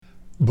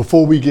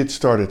Before we get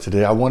started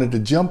today, I wanted to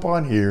jump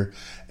on here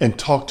and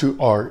talk to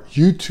our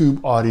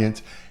YouTube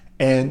audience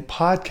and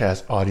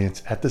podcast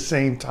audience at the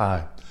same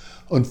time.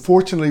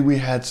 Unfortunately, we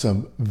had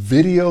some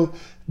video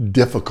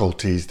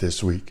difficulties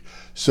this week.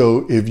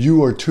 So if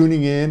you are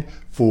tuning in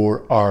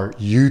for our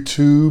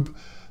YouTube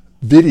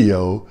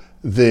video,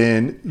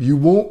 then you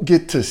won't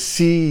get to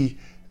see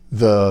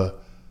the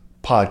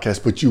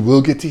podcast, but you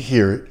will get to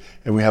hear it.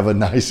 And we have a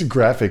nice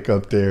graphic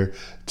up there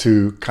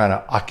to kind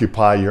of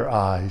occupy your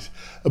eyes.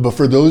 But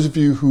for those of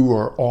you who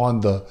are on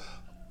the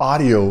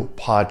audio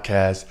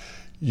podcast,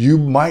 you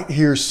might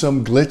hear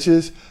some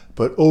glitches,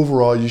 but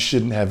overall you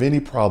shouldn't have any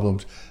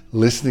problems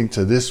listening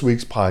to this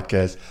week's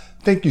podcast.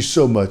 Thank you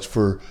so much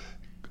for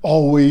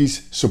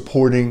always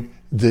supporting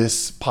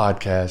this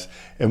podcast.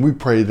 And we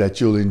pray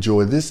that you'll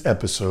enjoy this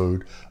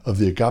episode of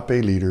the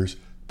Agape Leaders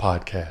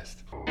podcast.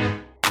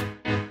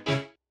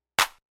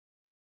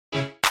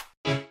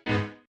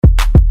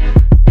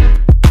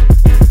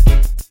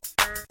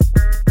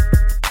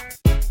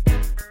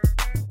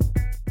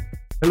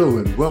 Hello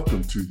and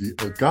welcome to the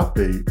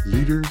Agape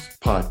Leaders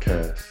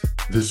Podcast.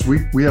 This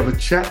week we have a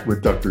chat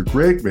with Dr.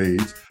 Greg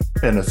Mays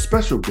and a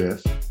special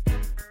guest,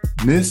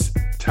 Miss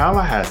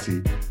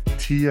Tallahassee,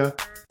 Tia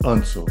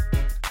Unsell.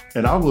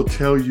 And I will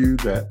tell you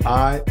that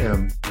I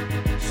am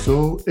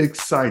so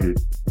excited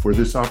for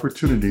this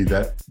opportunity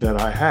that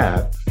I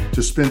have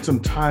to spend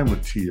some time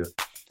with Tia.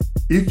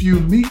 If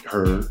you meet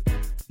her,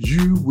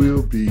 you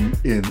will be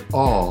in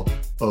awe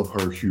of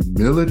her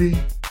humility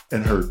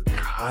and her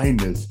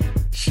kindness.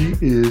 She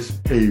is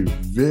a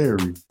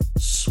very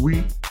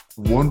sweet,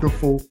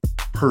 wonderful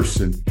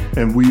person,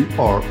 and we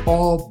are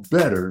all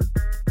better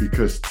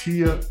because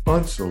Tia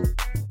Unsell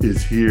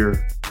is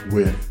here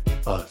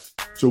with us.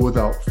 So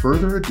without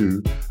further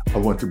ado, I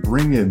want to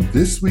bring in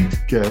this week's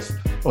guest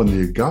on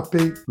the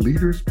Agape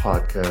Leaders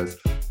Podcast,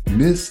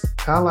 Miss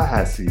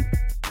Tallahassee,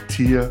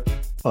 Tia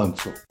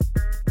Unsell.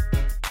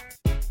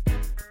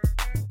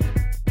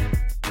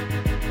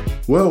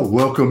 Well,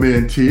 welcome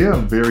in, Tia.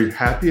 I'm very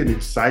happy and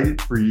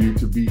excited for you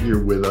to be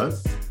here with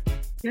us.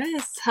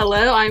 Yes.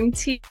 Hello, I'm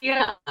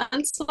Tia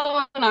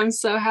Unsell, and I'm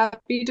so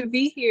happy to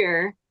be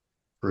here.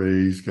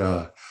 Praise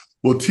God.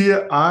 Well,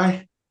 Tia,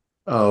 I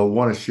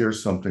want to share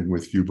something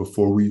with you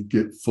before we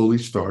get fully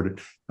started.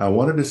 I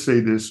wanted to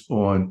say this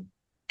on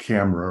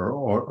camera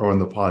or on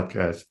the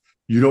podcast.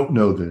 You don't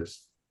know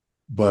this,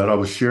 but I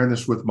was sharing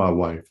this with my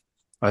wife.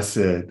 I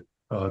said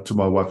to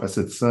my wife, I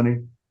said,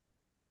 Sonny,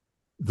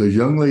 the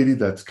young lady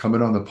that's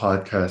coming on the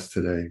podcast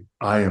today,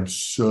 I am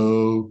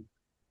so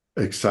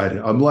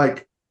excited. I'm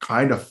like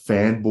kind of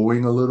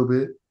fanboying a little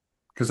bit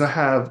because I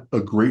have a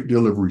great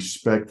deal of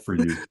respect for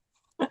you.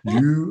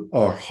 You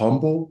are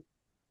humble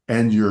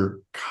and you're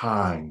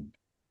kind.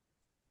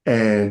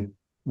 And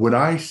when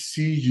I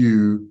see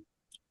you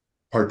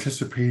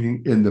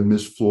participating in the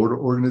Miss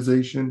Florida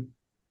organization,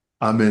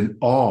 I'm in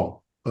awe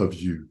of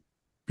you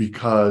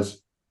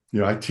because,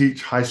 I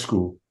teach high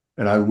school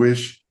and I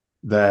wish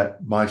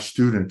that my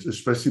students,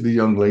 especially the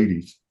young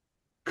ladies,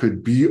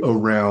 could be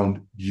around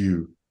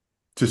you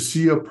to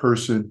see a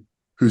person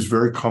who's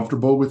very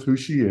comfortable with who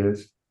she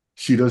is.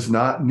 She does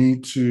not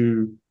need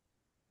to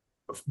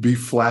be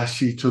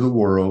flashy to the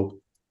world.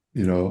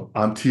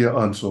 I'm Tia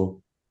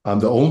Unsell. I'm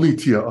the only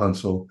Tia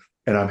Unsell,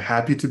 and I'm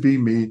happy to be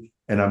me,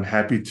 and I'm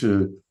happy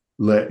to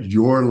let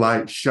your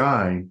light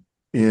shine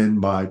in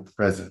my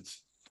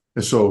presence.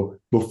 And so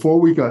before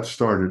we got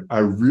started, I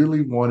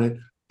really wanted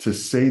to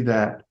say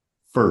that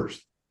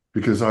first,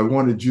 because I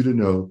wanted you to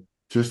know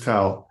just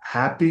how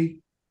happy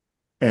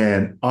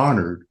and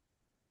honored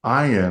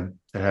I am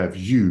to have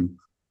you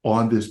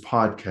on this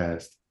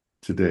podcast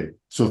today.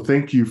 So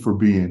thank you for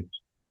being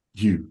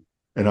you.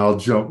 And I'll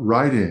jump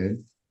right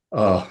in.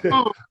 Oh,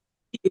 thank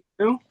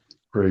you.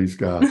 Praise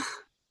God.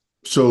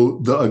 So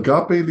the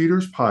Agape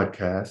Leaders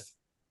Podcast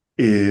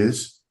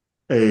is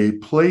a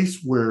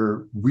place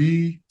where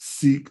we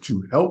seek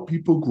to help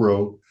people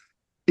grow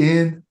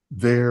in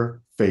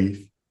their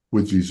faith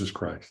with Jesus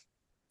Christ.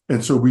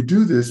 And so we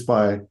do this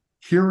by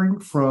hearing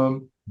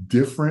from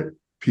different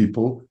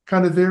people,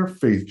 kind of their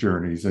faith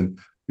journeys and,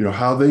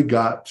 how they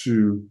got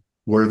to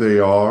where they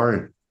are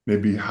and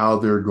maybe how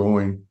they're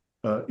going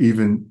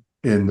even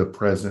in the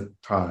present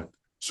time.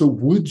 So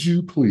would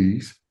you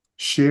please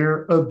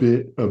share a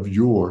bit of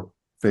your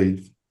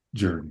faith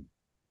journey?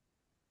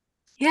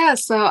 Yeah,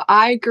 so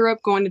I grew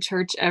up going to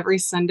church every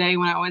Sunday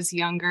when I was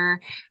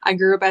younger. I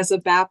grew up as a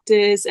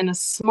Baptist in a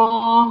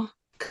small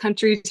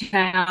country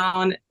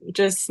town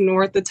just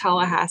north of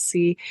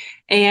Tallahassee.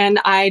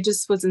 And I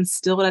just was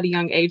instilled at a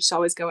young age to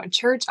always go in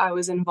church. I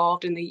was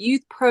involved in the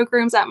youth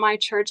programs at my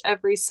church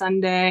every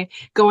Sunday,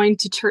 going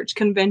to church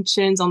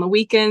conventions on the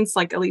weekends,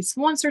 like at least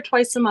once or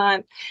twice a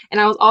month. And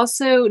I was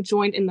also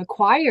joined in the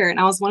choir, and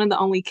I was one of the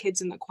only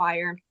kids in the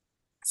choir.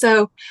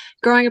 So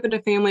growing up in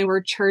a family where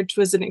church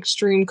was an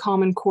extreme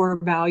common core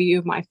value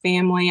of my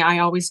family, I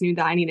always knew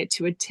that I needed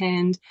to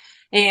attend.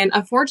 And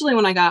unfortunately,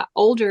 when I got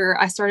older,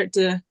 I started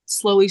to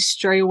slowly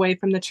stray away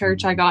from the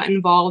church, I Mhm. got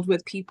involved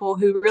with people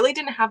who really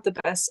didn't have the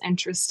best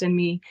interest in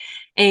me.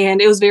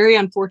 And it was very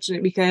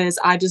unfortunate because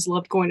I just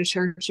loved going to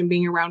church and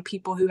being around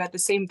people who had the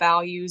same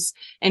values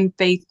and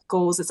faith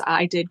goals as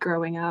I did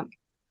growing up.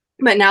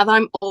 But now that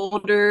I'm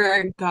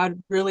older,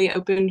 God really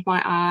opened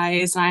my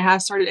eyes, and I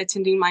have started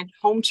attending my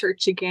home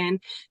church again.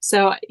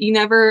 So you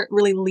never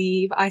really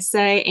leave, I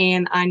say,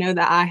 and I know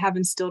that I have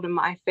instilled in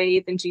my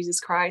faith in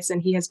Jesus Christ,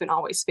 and He has been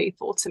always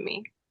faithful to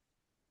me.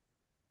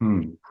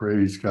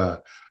 Praise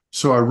God.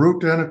 So I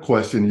wrote down a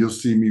question. You'll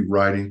see me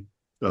writing.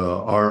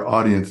 Our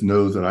audience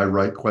knows that I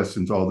write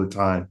questions all the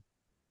time.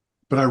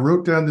 But I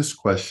wrote down this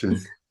question,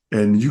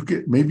 and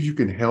maybe you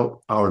can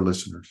help our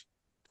listeners.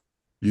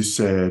 You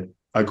said,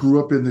 I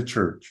grew up in the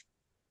church,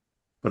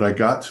 but I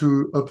got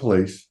to a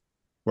place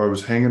where I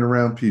was hanging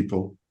around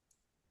people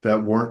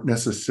that weren't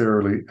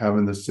necessarily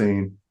having the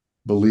same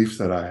beliefs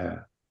that I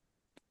had.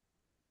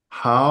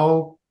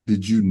 How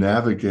did you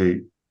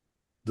navigate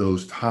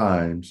those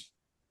times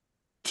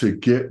to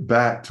get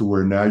back to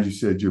where now you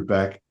said you're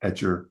back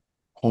at your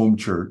home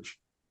church?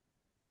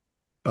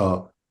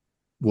 Uh,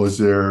 was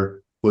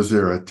there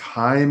a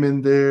time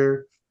in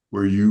there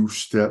where you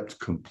stepped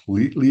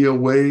completely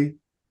away?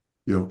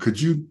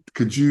 Could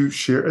you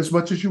share as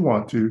much as you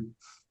want to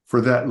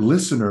for that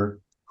listener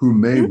who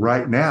may Mhm.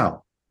 right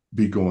now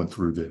be going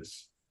through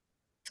this?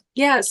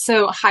 Yeah,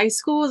 so high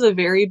school was a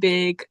very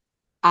big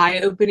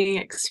eye-opening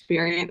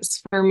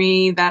experience for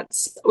me.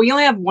 That's We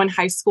only have one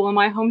high school in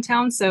my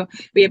hometown, so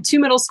we have two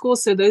middle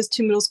schools, so those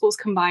two middle schools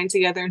combined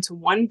together into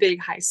one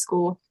big high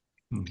school.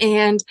 Hmm.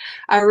 And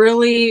I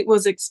really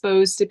was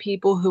exposed to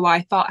people who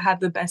I thought had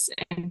the best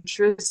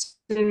interest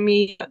in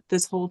me, but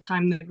this whole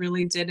time they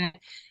really didn't.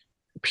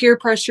 Peer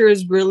pressure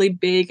is really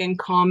big and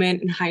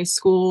common in high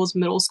schools,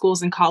 middle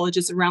schools, and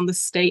colleges around the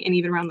state and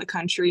even around the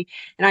country.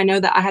 And I know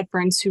that I had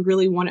friends who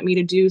really wanted me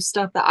to do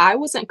stuff that I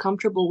wasn't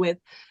comfortable with,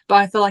 but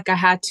I felt like I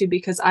had to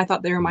because I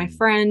thought they were my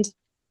friend.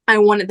 I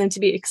wanted them to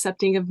be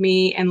accepting of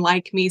me and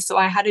like me. So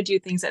I had to do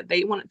things that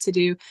they wanted to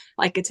do,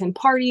 like attend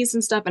parties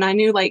and stuff. And I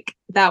knew like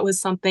that was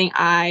something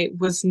I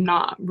was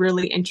not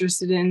really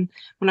interested in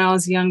when I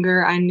was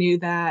younger. I knew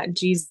that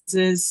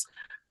Jesus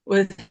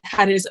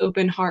had his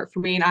open heart for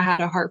me, and I had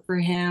a heart for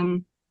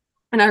him.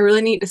 And I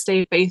really need to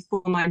stay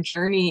faithful in my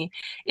journey.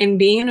 And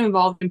being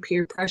involved in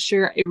peer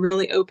pressure, it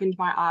really opened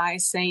my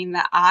eyes, saying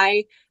that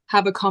I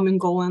have a common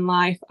goal in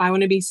life. I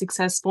want to be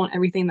successful in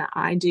everything that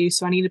I do.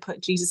 So I need to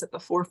put Jesus at the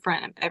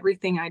forefront of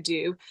everything I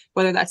do,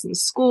 whether that's in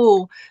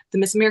school, the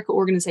Miss America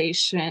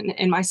organization,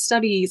 in my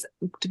studies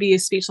to be a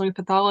speech language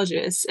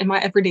pathologist, in my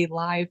everyday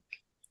life.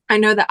 I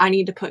know that I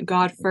need to put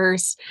God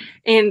first.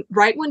 And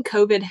right when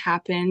COVID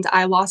happened,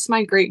 I lost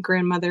my great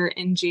grandmother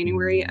in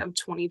January Mm, of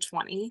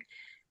 2020.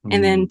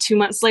 And then mm, 2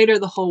 months later,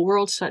 the whole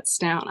world shuts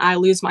down. I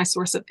lose my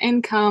source of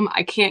income.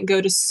 I can't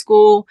go to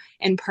school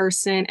in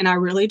person. And I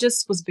really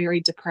just was very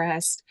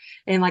depressed.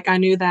 And like I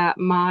knew that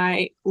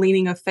my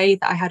leaning of faith,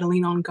 I had to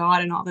lean on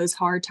God in all those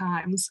hard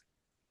times.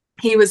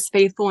 He was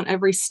faithful in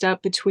every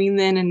step between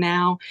then and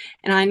now.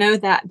 And I know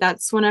that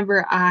that's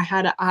whenever I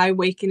had an eye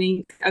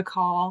awakening, a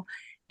call,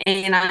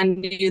 and I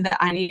knew that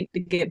I needed to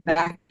get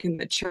back in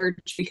the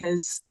church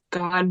because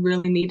God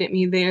really needed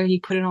me there. He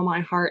put it on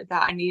my heart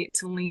that I needed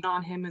to lean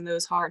on him in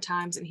those hard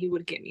times and he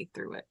would get me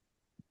through it.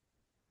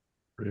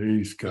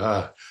 praise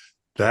God.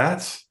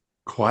 That's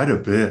quite a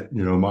bit.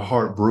 My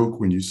heart broke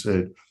when you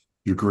said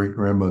your great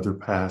grandmother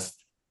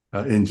passed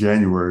in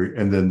January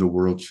and then the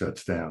world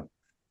shuts down.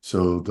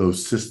 So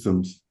those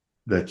systems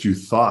that you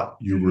thought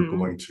you were Mhm.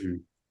 going to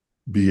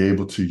be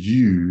able to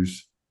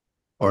use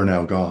are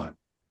now gone.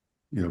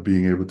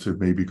 Being able to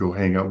maybe go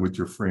hang out with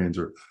your friends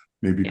or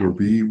maybe Yeah. go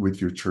be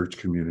with your church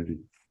community,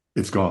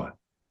 it's gone.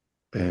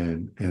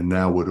 And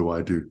now what do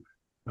I do?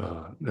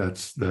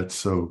 That's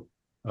so.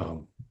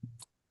 Um,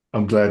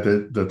 I'm glad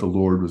that the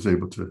Lord was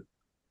able to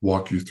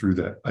walk you through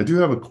that. I do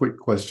have a quick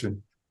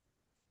question.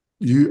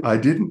 I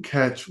didn't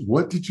catch,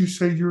 what did you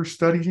say you were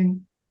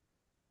studying?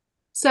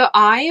 So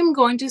I am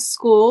going to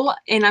school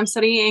and I'm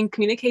studying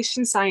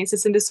communication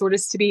sciences and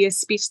disorders to be a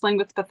speech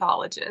language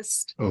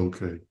pathologist.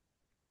 Okay.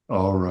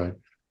 All right.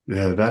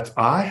 Yeah,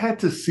 I had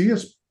to see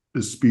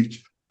a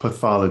speech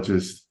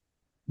pathologist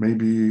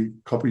maybe a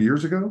couple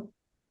years ago.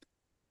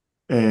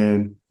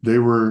 And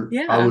I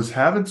Yeah. was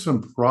having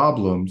some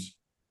problems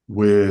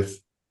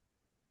with,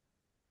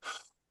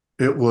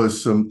 it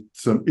was some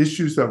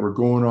issues that were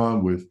going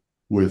on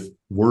with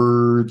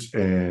words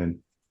and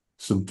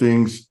some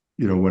things,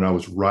 when I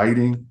was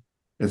writing.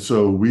 And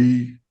so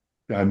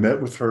I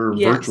met with her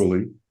Yes.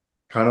 virtually,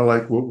 kind of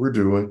like what we're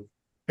doing.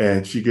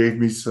 And she gave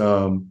me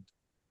some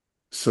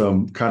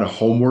kind of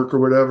homework or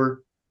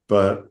whatever.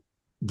 But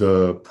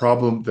the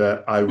problem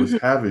that I was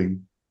Mhm.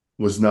 having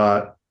was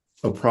not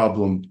a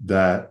problem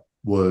that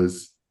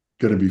was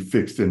going to be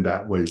fixed in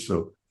that way.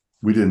 So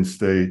we didn't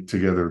stay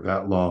together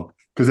that long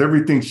because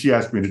everything she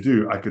asked me to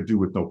do, I could do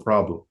with no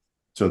problem.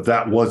 So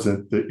that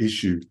wasn't the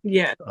issue.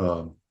 Yeah.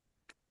 Um,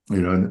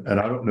 and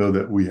I don't know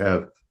that we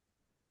have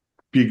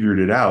figured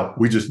it out.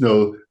 We just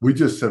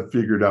have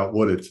figured out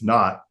what it's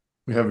not.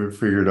 We haven't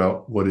figured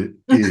out what it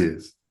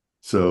is.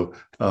 So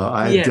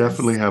I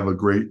definitely Yes. have a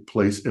great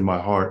place in my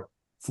heart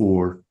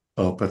for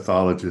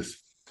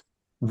pathologists.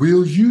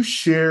 Will you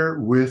share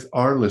with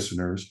our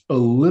listeners a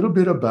little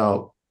bit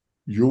about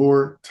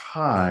your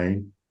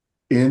time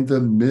in the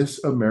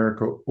Miss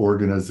America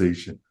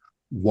organization?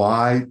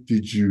 Why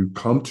did you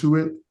come to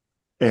it?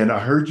 And I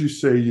heard you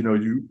say,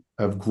 you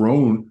have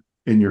grown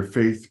in your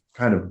faith,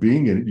 kind of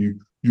being in it.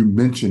 You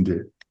mentioned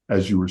it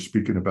as you were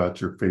speaking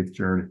about your faith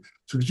journey.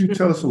 So could you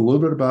tell us a Mhm.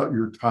 little bit about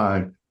your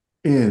time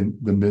in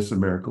the Miss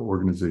America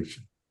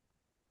organization?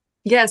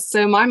 Yes,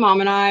 so my mom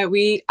and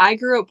I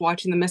grew up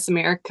watching the Miss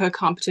America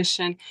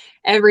competition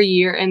every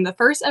year, and the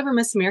first ever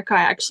Miss America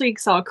I actually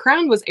saw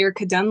crowned was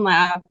Erica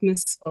Dunlap,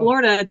 Miss Oh,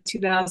 Florida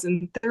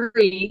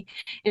 2003,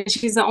 and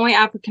she's the only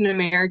African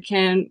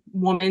American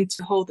woman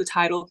to hold the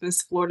title of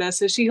Miss Florida,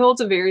 so she holds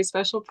a very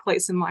special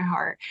place in my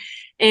heart.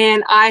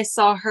 And I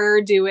saw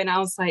her do it, and I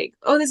was like,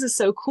 "Oh, this is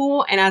so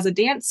cool!" And as a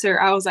dancer,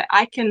 I was like,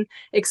 "I can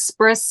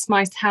express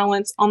my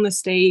talents on the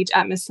stage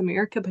at Miss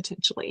America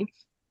potentially."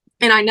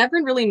 And I never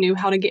really knew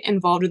how to get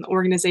involved in the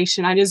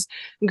organization. I just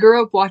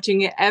grew up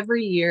watching it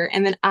every year.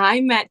 And then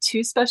I met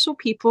two special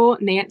people,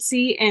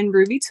 Nancy and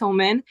Ruby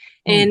Tillman,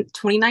 hmm. in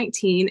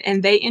 2019,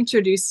 and they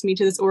introduced me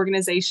to this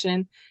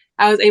organization.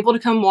 I was able to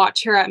come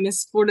watch her at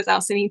Miss Florida's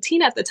Outstanding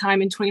Teen at the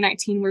time in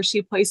 2019, where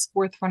she placed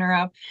fourth runner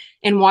up.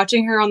 And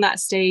watching her on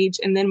that stage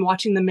and then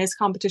watching the Miss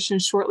competition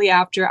shortly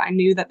after, I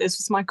knew that this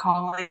was my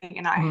calling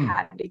and I Hmm.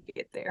 had to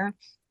get there.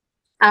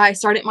 I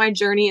started my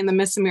journey in the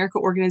Miss America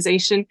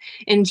organization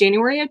in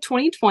January of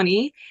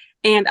 2020,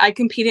 and I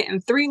competed in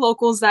three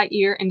locals that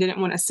year and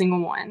didn't win a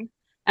single one.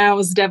 And I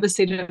was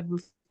devastated,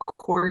 of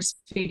course,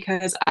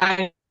 because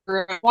I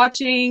grew up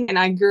watching and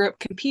I grew up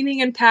competing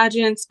in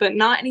pageants, but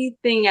not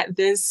anything at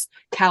this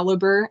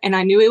caliber. And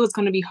I knew it was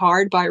going to be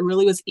hard, but I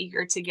really was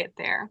eager to get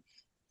there.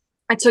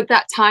 I took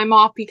that time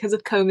off because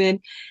of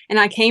COVID, and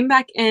I came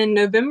back in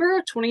November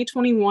of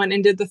 2021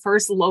 and did the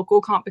first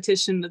local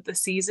competition of the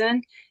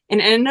season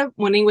and ended up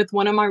winning with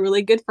one of my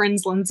really good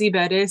friends, Lindsay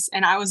Bettis.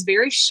 And I was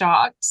very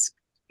shocked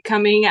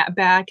coming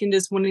back and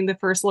just winning the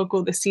first local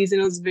of the season.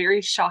 It was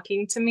very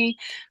shocking to me,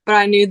 but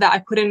I knew that I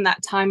put in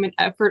that time and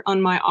effort on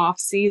my off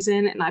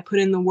season and I put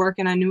in the work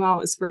and I knew I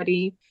was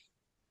ready.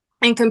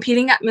 And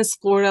competing at Miss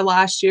Florida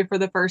last year for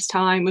the first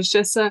time was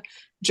just a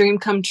dream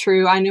come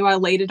true. I knew I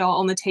laid it all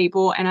on the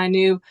table, and I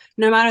knew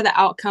no matter the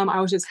outcome,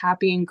 I was just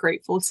happy and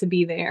grateful to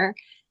be there.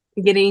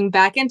 Getting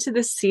back into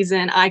this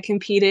season, I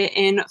competed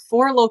in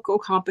four local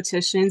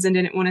competitions and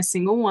didn't win a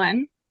single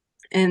one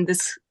in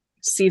this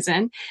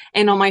season.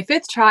 And on my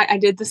fifth try, I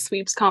did the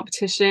sweeps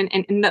competition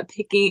and ended up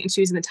picking and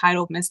choosing the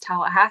title of Miss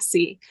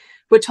Tallahassee,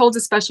 which holds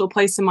a special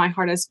place in my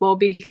heart as well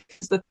because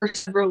the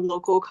first ever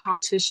local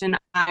competition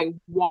I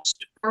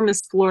watched for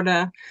Miss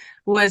Florida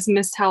was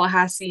Miss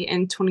Tallahassee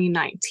in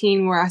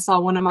 2019, where I saw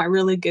one of my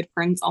really good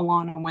friends,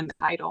 Alana, win the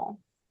title.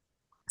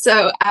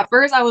 So at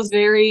first, I was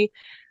very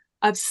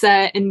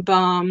upset and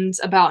bummed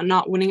about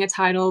not winning a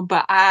title,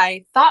 but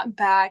I thought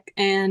back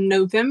in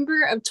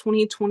November of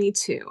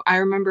 2022. I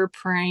remember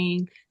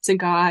praying to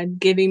God,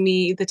 giving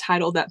me the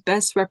title that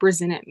best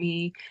represented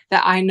me,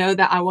 that I know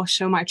that I will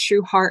show my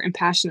true heart and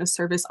passion of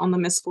service on the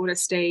Miss Florida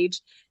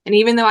stage. And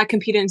even though I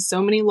competed in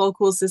so many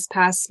locals this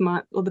past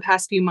month, well, the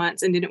past few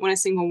months, and didn't win a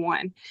single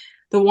one,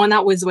 the one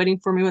that was waiting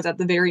for me was at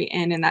the very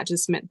end, and that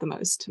just meant the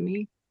most to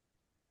me.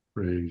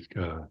 Praise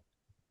God.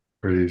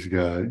 Praise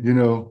God.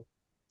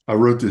 I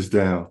wrote this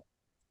down.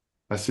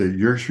 I said,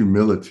 your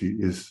humility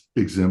is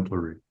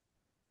exemplary.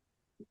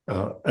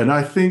 And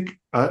I think,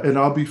 and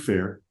I'll be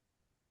fair,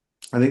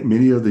 I think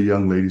many of the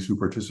young ladies who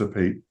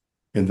participate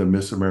in the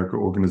Miss America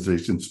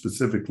organization,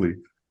 specifically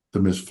the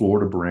Miss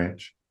Florida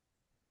branch,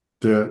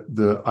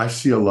 I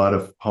see a lot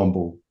of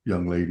humble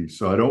young ladies.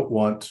 So I don't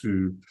want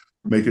to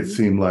make it Mhm.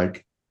 seem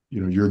like,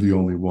 you're the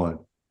only one.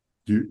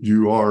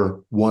 You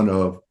are one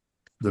of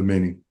the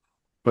many.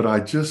 But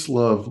I just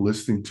love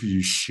listening to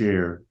you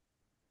share.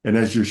 And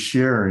as you're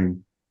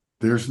sharing,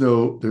 there's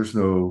no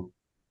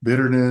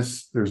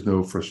bitterness, there's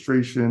no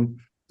frustration,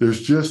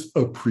 there's just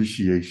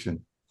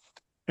appreciation.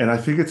 And I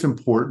think it's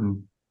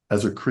important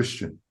as a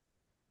Christian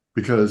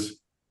because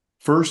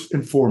first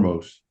and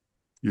foremost,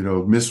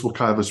 Miss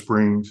Wekiva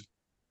Springs,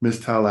 Miss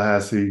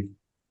Tallahassee,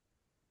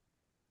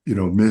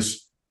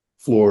 Miss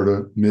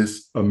Florida,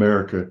 Miss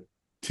America,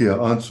 Tia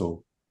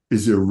Unsell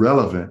is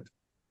irrelevant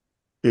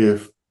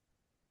if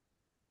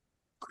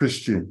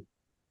Christian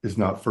is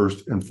not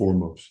first and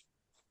foremost.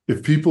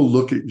 If people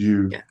look at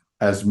you Yeah.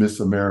 as Miss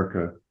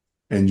America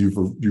and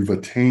you've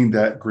attained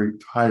that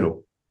great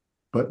title,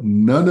 but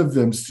none of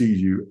them see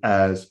you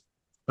as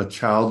a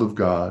child of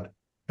God,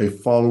 a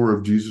follower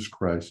of Jesus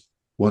Christ,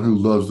 one who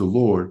loves the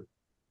Lord,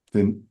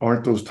 then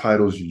aren't those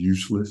titles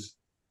useless?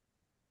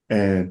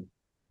 And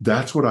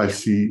that's what I Yeah.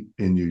 see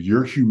in you.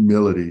 Your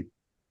humility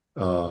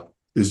uh,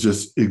 is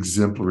just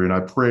exemplary. And I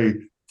pray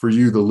for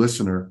you, the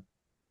listener,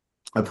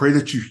 I pray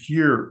that you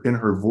hear in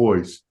her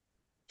voice,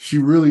 she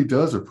really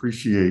does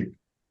appreciate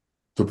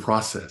the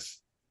process.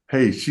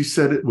 Hey, she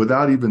said it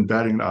without even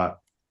batting an eye.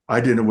 I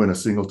didn't win a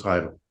single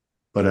title.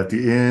 But at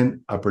the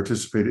end, I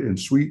participated in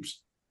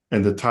sweeps.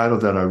 And the title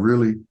that I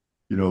really,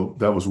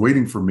 that was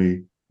waiting for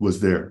me was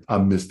there.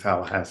 I'm Miss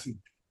Tallahassee.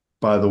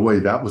 By the way,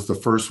 that was the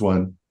first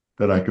one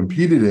that I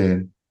competed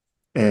in.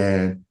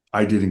 And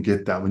I didn't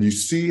get that. When you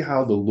see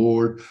how the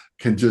Lord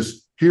can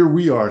just, here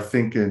we are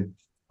thinking,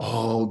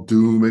 oh,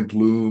 doom and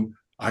gloom,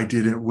 I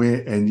didn't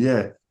win. And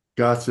yet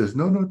God says,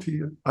 no, no,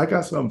 Tia, I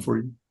got something for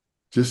you.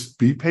 Just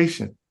be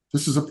patient.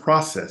 This is a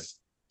process.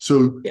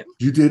 So Yep.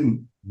 you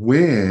didn't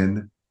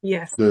win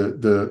Yes.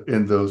 the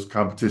in those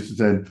competitions.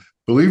 And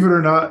believe it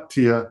or not,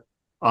 Tia,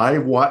 I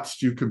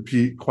watched you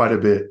compete quite a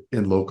bit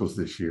in locals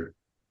this year.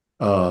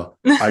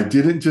 I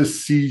didn't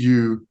just see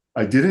you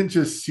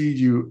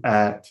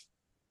at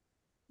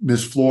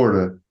Miss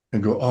Florida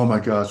and go, oh my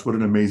gosh, what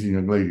an amazing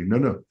young lady. No,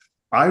 no.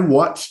 I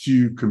watched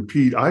you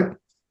compete.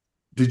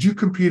 Did you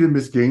compete in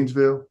Miss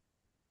Gainesville?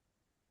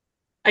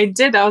 I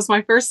did. That was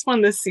my first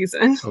one this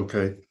season.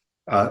 Okay.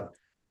 Because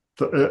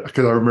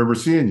I remember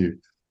seeing you.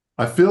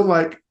 I feel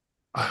like,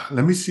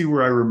 let me see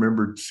where I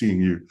remembered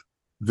seeing you.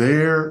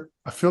 There,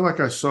 I feel like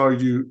I saw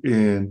you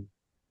in,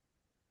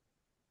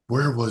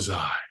 where was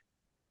I?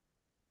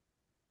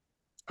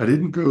 I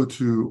didn't go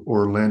to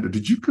Orlando.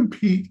 Did you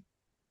compete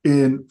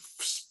in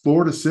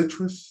Florida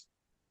Citrus?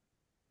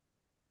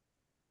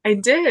 I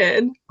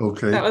did.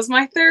 Okay. That was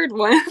my third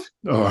one.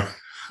 All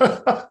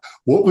right.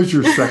 What was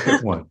your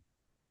second one?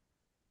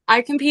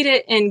 I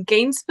competed in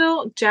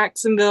Gainesville,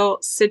 Jacksonville,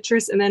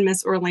 Citrus, and then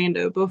Miss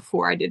Orlando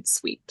before I did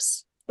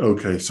sweeps.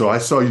 Okay, so I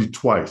saw you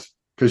twice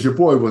because your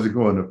boy wasn't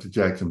going up to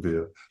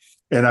Jacksonville.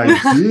 And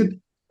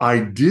I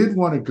did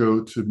want to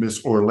go to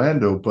Miss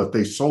Orlando, but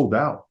they sold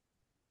out.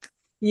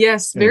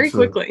 Yes, And very so,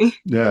 quickly.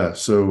 yeah,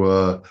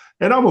 so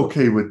and I'm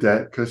okay with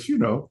that because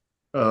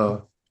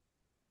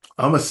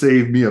I'm a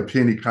save me a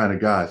penny kind of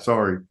guy.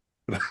 Sorry.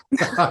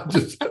 I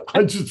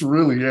just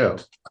really am.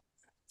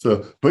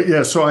 So, but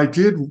yeah, so I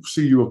did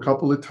see you a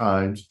couple of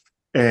times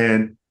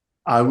and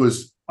I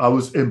was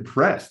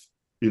impressed,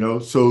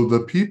 So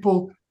the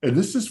people, and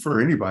this is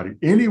for anybody,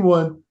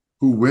 anyone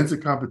who wins a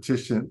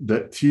competition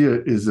that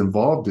Tia is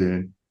involved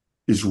in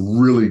is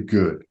really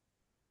good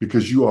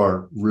because you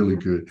are really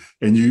good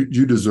and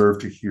you deserve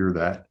to hear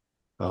that.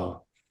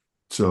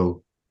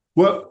 So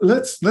well,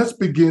 let's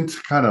begin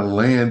to kind of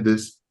land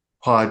this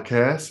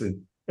podcast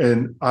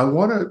and I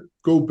want to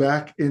go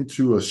back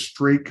into a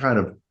straight kind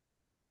of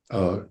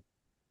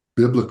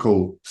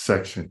biblical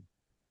section.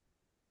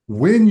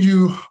 When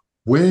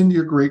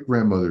your great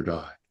grandmother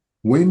died,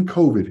 when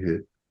COVID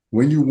hit,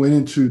 when you went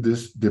into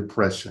this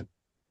depression,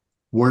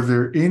 were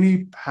there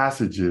any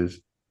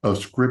passages of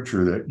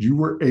scripture that you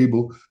were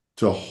able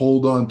to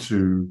hold on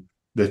to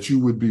that you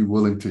would be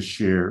willing to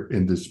share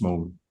in this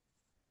moment?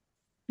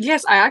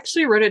 Yes, I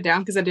actually wrote it down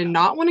because I did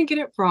not want to get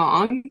it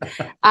wrong.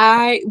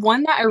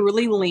 One that I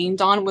really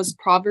leaned on was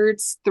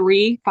Proverbs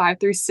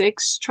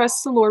 3:5-6.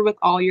 Trust the Lord with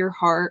all your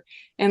heart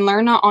and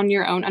learn not on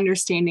your own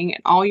understanding in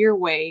all your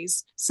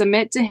ways.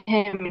 Submit to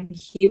him and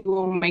he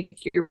will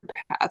make your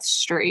path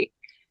straight.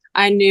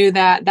 I knew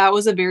that that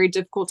was a very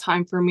difficult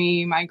time for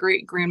me. My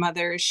great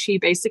grandmother, she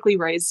basically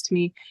raised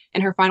me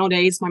in her final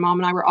days. My mom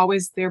and I were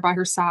always there by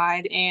her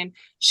side, and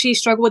she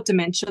struggled with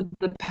dementia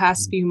the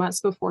past few months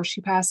before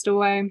she passed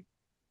away.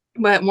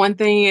 But one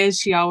thing is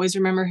she always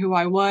remembered who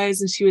I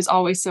was, and she was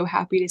always so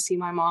happy to see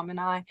my mom and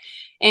I.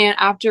 And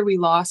after we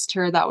lost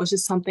her, that was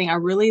just something I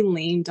really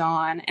leaned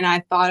on, and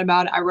I thought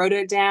about it. I wrote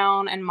it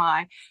down in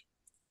my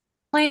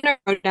planner,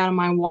 wrote it down in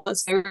my wallet.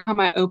 So every time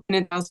I opened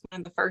it, that was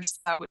one of the first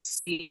I would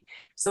see.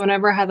 So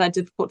whenever I had that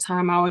difficult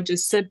time, I would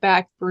just sit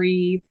back,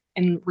 breathe,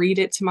 and read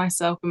it to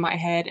myself in my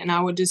head. And I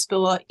would just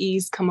feel an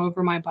ease come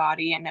over my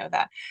body and know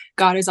that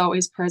God is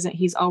always present.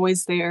 He's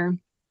always there.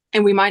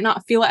 And we might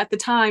not feel it at the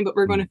time, but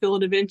we're going to feel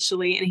it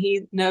eventually. And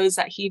he knows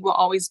that he will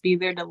always be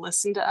there to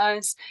listen to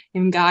us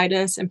and guide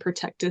us and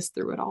protect us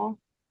through it all.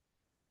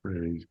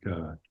 Praise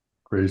God.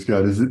 Praise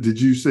God.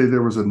 Did you say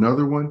there was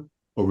another one,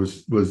 or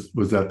was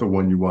that the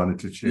one you wanted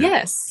to share?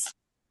 Yes.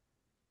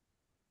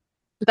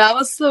 That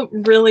was the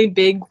really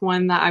big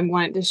one that I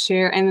wanted to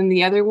share. And then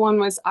the other one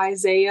was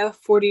Isaiah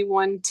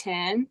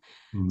 41:10.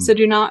 So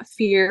do not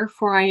fear,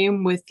 for I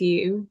am with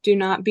you. Do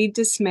not be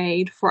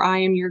dismayed, for I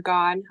am your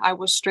God. I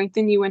will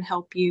strengthen you and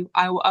help you.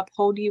 I will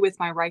uphold you with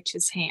my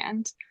righteous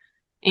hand.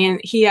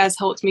 And he has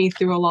helped me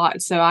through a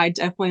lot. So I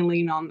definitely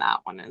lean on that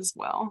one as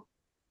well.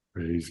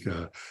 Praise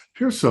God.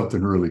 Here's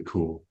something really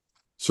cool.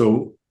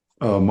 So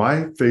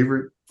my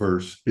favorite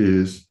verse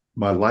is,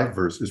 my life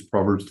verse is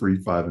Proverbs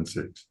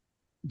 3:5-6,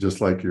 just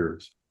like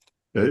yours.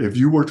 If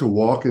you were to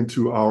walk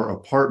into our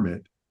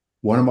apartment,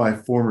 one of my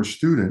former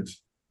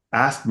students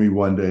asked me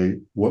one day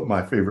what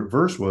my favorite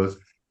verse was,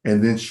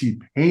 and then she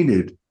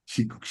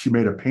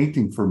made a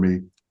painting for me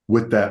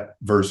with that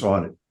verse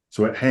on it.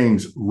 So it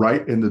hangs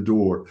right in the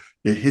door.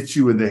 It hits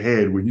you in the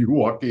head when you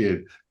walk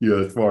in,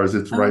 as far as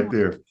it's right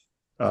there.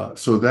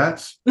 So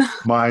that's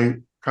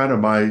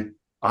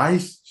I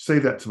say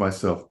that to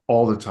myself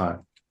all the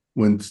time.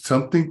 When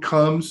something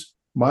comes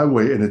my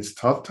way and it's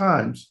tough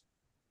times,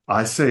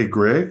 I say,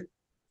 Greg,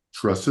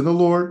 trust in the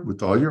Lord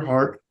with all your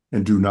heart,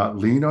 and do not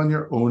lean on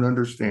your own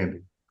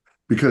understanding,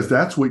 because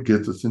that's what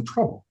gets us in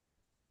trouble.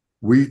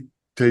 We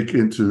take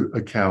into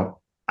account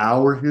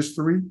our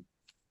history,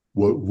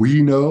 what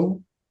we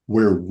know,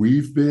 where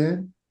we've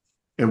been,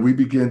 and we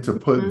begin to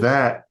put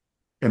that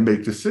and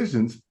make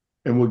decisions.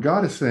 And what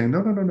God is saying,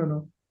 no, no, no, no,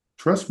 no.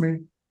 Trust me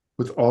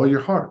with all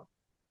your heart.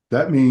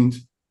 That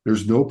means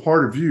there's no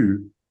part of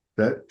you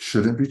that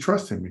shouldn't be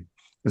trusting me.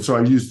 And so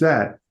I use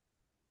that.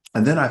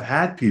 And then I've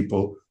had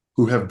people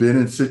who have been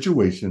in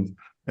situations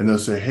and they'll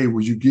say, hey,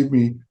 will you give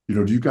me,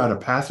 do you got a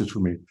passage for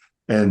me?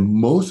 And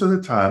most of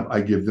the time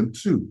I give them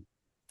two,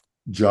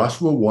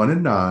 Joshua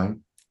 1:9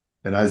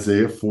 and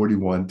Isaiah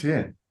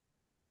 41:10,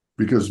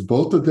 because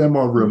both of them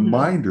are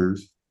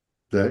reminders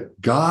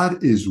that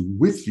God is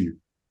with you.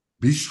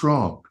 Be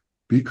strong,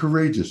 be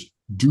courageous,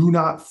 do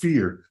not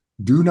fear,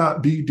 do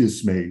not be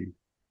dismayed.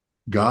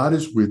 God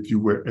is with you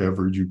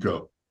wherever you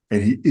go,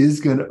 and he is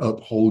going to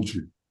uphold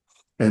you.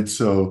 And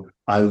so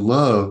I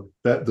love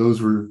that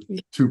those were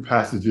two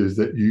passages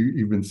that you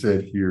even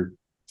said here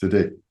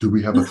today. Do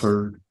we have a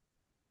third?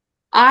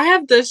 I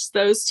have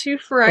those two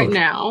for right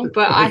now,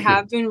 but I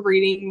have been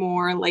reading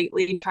more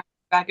lately, trying to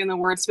get back in the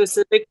Word,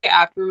 specifically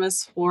after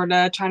Miss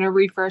Florida, trying to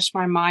refresh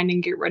my mind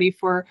and get ready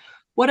for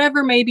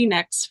whatever may be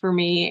next for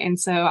me. And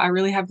so I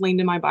really have leaned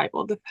in my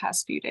Bible the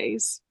past few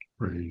days.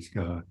 Praise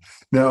God.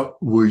 Now,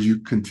 will you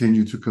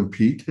continue to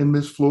compete in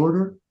Miss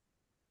Florida?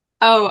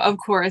 Oh, of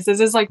course. This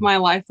is like my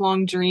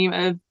lifelong dream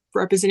of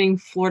representing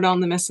Florida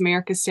on the Miss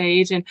America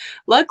stage. And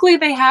luckily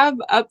they have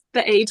upped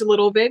the age a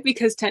little bit,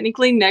 because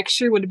technically next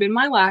year would have been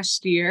my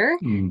last year.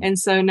 And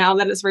so now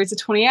that it's raised to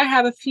 20, I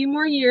have a few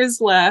more years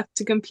left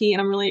to compete,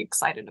 and I'm really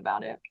excited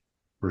about it.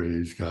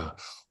 Praise God.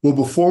 Well,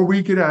 before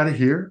we get out of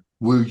here,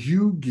 will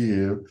you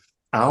give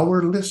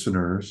our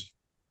listeners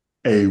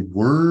a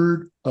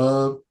word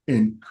of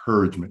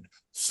encouragement,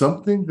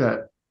 something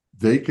that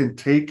they can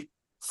take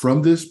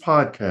from this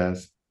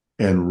podcast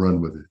and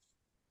run with it?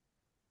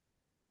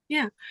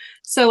 Yeah.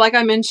 So like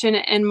I mentioned,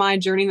 in my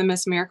journey in the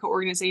Miss America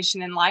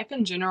organization and life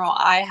in general,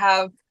 I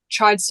have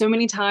tried so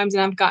many times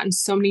and I've gotten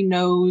so many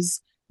no's,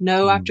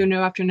 no after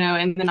no after no.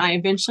 And then I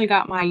eventually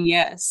got my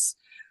yes.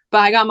 But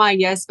I got my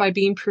yes by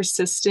being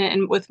persistent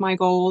and with my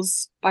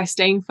goals, by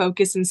staying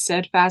focused and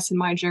steadfast in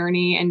my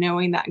journey, and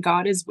knowing that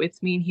God is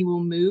with me and he will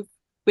move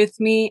with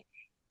me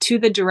to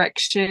the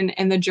direction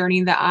and the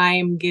journey that I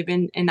am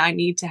given and I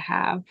need to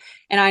have.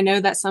 And I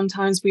know that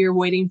sometimes we are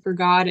waiting for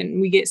God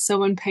and we get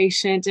so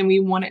impatient and we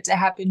want it to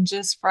happen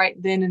just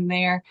right then and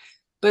there.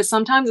 But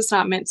sometimes it's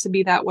not meant to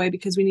be that way,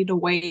 because we need to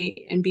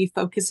wait and be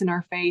focused in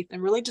our faith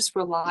and really just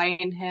rely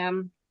on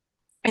him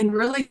and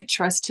really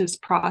trust his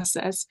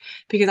process,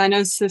 because I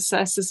know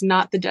success is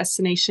not the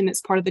destination,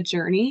 it's part of the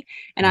journey.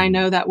 And I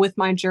know that with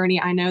my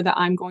journey, I know that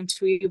I'm going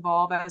to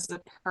evolve as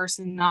a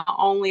person, not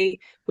only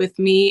with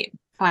me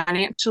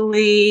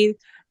financially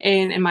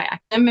and in my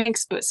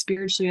academics, but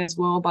spiritually as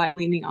well, by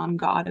leaning on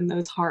God in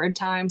those hard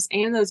times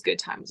and those good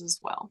times as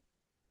well.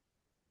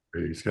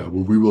 Praise God.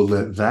 Well, we will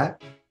let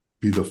that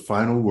be the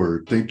final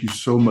word. Thank you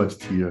so much,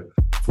 Tia,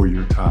 for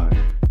your time.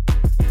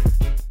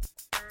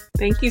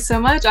 Thank you so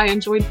much. I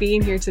enjoyed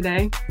being here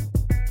today.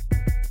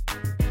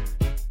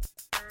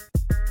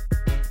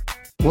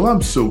 Well,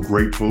 I'm so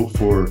grateful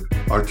for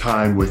our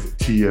time with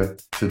Tia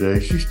today.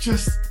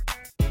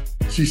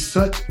 She's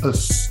such a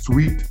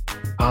sweet,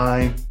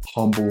 kind,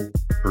 humble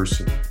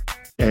person.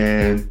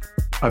 And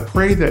I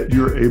pray that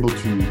you're able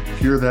to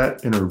hear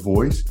that in her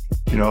voice.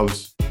 I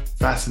was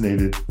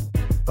fascinated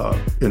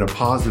in a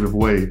positive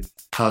way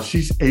how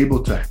she's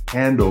able to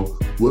handle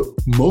what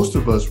most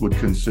of us would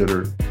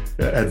consider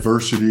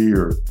adversity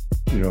or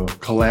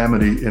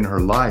calamity in her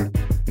life,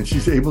 and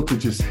she's able to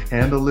just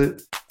handle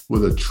it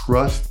with a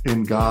trust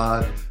in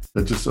God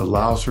that just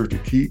allows her to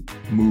keep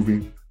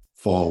moving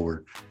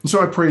forward. And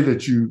so I pray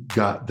that you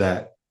got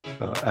that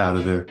out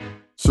of there.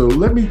 So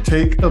let me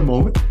take a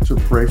moment to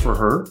pray for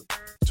her,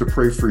 to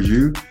pray for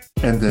you,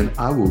 and then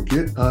I will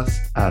get us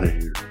out of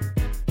here.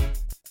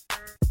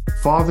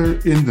 Father,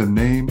 in the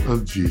name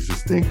of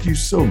Jesus, thank you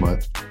so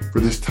much for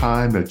this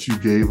time that you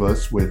gave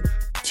us with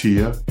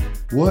Tia.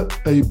 What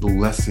a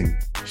blessing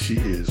she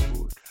is,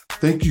 Lord.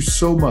 Thank you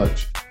so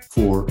much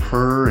for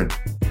her and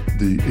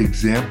the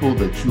example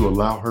that you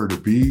allow her to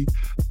be,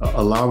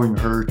 allowing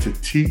her to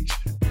teach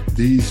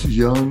these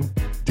young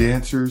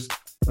dancers.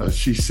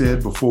 She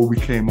said before we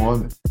came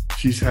on that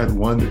she's had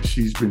one that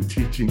she's been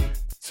teaching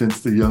since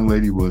the young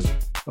lady was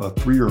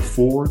 3 or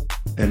 4,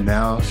 and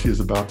now she is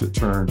about to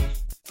turn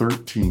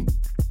 13.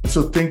 And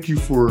so thank you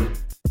for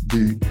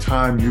the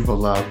time you've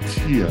allowed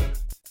Tia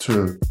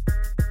to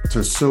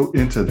sow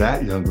into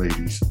that young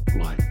lady's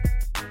life.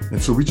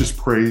 And so we just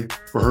pray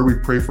for her. We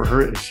pray for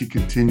her as she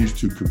continues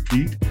to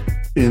compete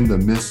in the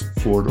Miss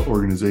Florida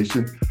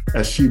organization,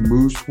 as she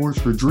moves towards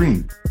her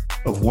dream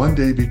of one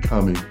day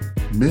becoming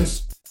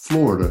Miss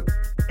Florida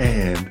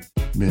and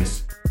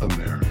Miss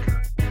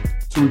America.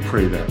 So we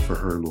pray that for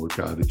her, Lord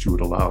God, that you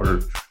would allow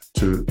her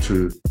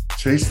to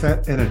chase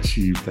that and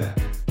achieve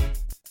that.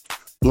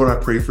 Lord, I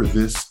pray for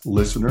this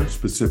listener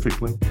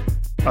specifically.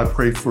 I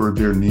pray for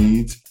their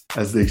needs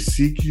as they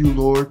seek you,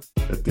 Lord,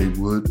 that they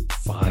would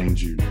find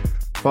you.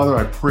 Father,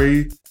 I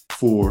pray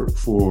for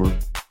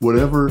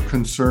whatever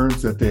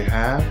concerns that they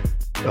have,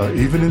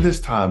 even in this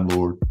time,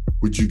 Lord,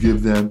 would you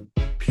give them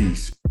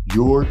peace,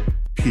 your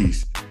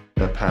peace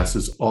that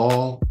passes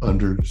all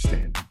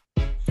understanding.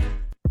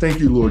 Thank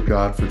you, Lord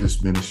God, for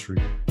this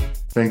ministry.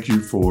 Thank you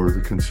for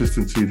the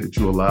consistency that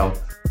you allow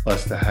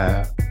us to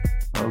have.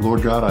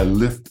 Lord God, I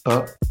lift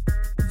up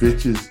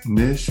Vitch's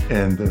Niche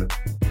and the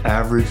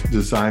Average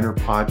Designer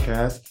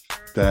podcast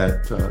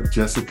that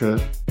Jessica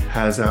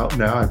has out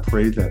now. I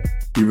pray that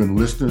even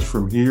listeners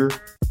from here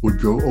would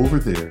go over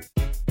there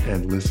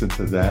and listen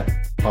to that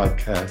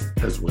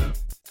podcast as well.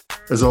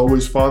 As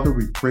always, Father,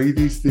 we pray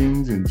these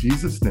things in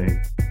Jesus'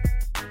 name.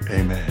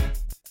 Amen.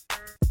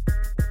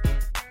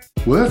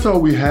 Well, that's all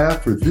we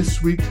have for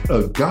this week's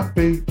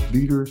Agape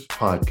Leaders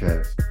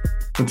podcast.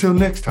 Until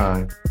next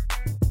time,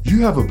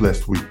 you have a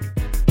blessed week.